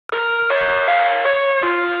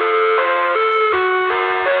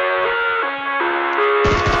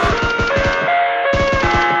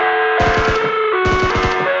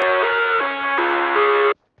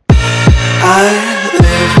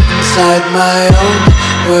my own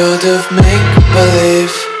world of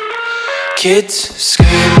make-believe. Kids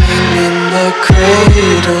screaming in the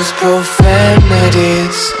cradles,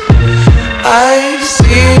 profanities. I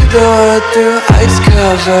see the world through eyes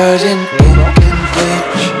covered in ink and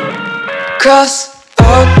bleach. Cross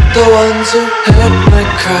out the ones who heard my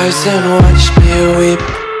cries and watched me weep.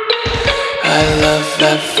 I love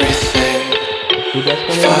everything.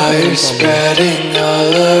 Fire spreading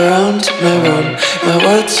all around my room. My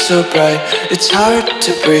world's so bright, it's hard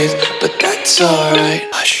to breathe, but that's alright.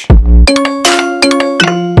 Hush.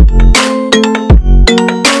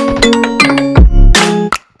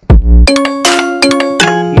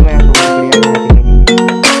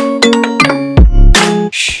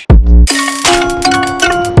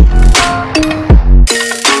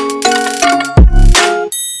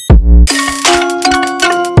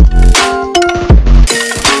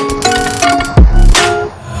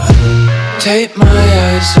 Take my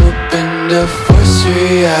eyes open to force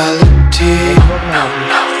reality. No,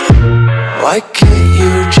 no. Why can't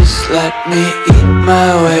you just let me eat my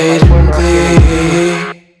weight in glee?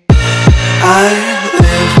 I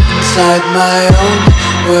live inside my own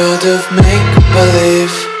world of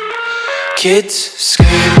make-believe. Kids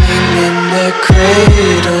screaming in their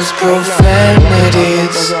cradles,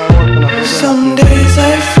 profanities. Some days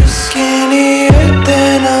I feel skinnier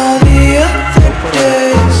than all the other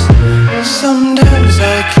days. Sometimes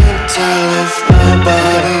I can't tell if my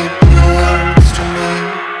body belongs to me.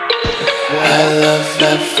 I love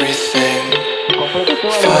everything.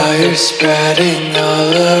 Fire spreading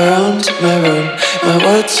all around my room. My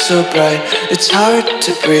world's so bright, it's hard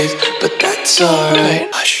to breathe, but that's alright.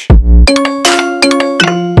 Hush.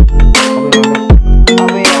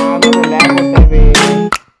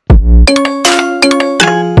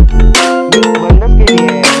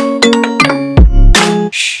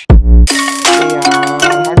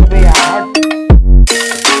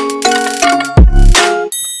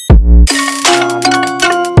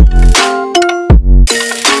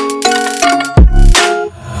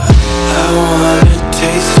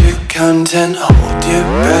 Content, hold your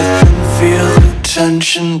breath and feel the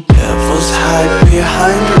tension. Devils hide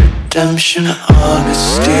behind redemption.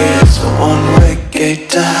 Honesty is a one-way gate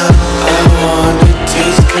to hell. I wanna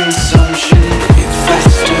taste consumption, breathe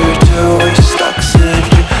faster to waste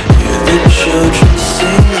oxygen. Hear the children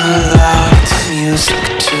sing aloud. It's music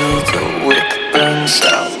till the wick burns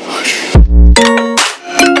out.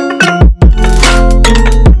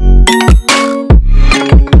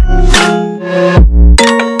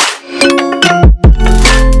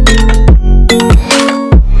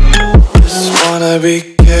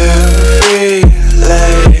 Be carefree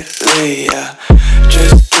lately, yeah.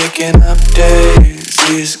 Just kicking up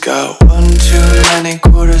daisies. Got one too many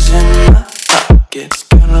quarters in my pockets.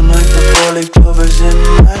 Count 'em like the 4-leaf clovers in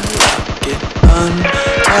my pocket.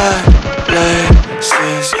 Untied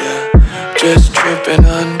laces, yeah. Just tripping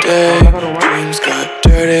on daydreams. Got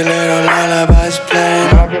dirty little lullabies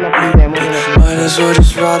playing. Might as well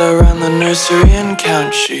just ride around the nursery and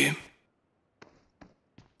count sheep.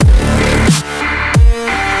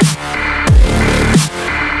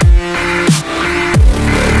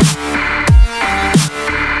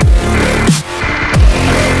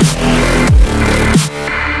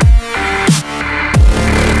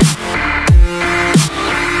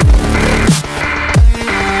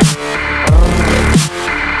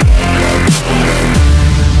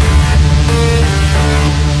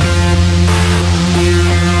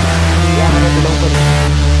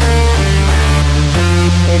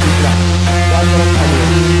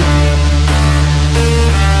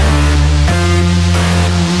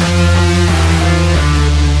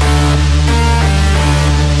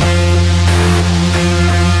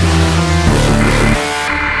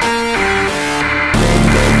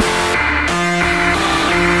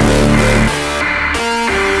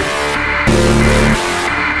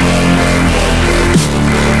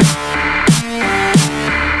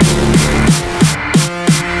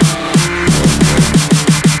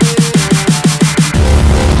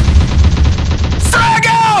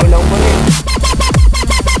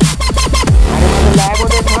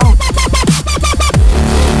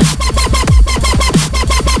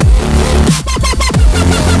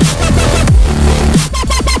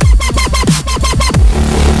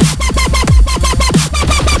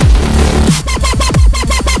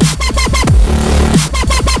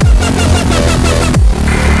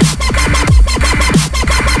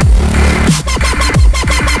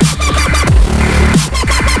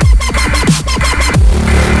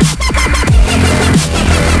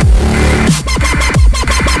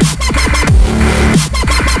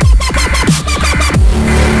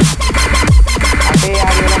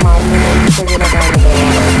 कसं गेला काय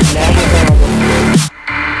माहिती lag होतं माझं.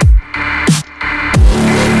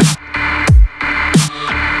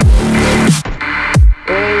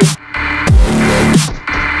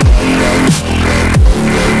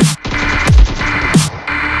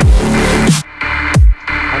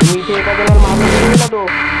 आणि इथे एका जणाला मारून गेला तो.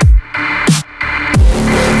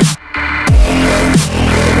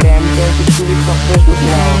 सप्रेस होती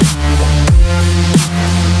कुठे आहे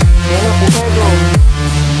तो.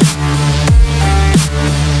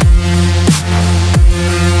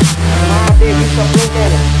 हा ते सप्रेस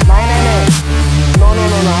आहे. नाही नाही नाही no no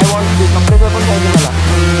no no I want to suppressor पण पाहिजे मला.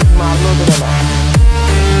 मारलं होतं त्याला.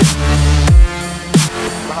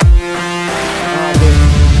 हा ते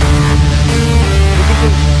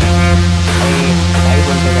काय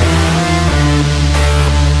बोलतो काय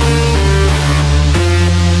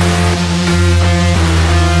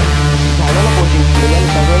झालं ना पोचिंकी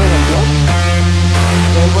सगळं घातलं.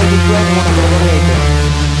 जयपूर जिंकूया मोठा बरोबर यायचं.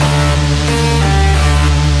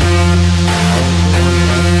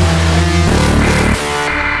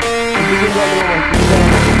 किती झाले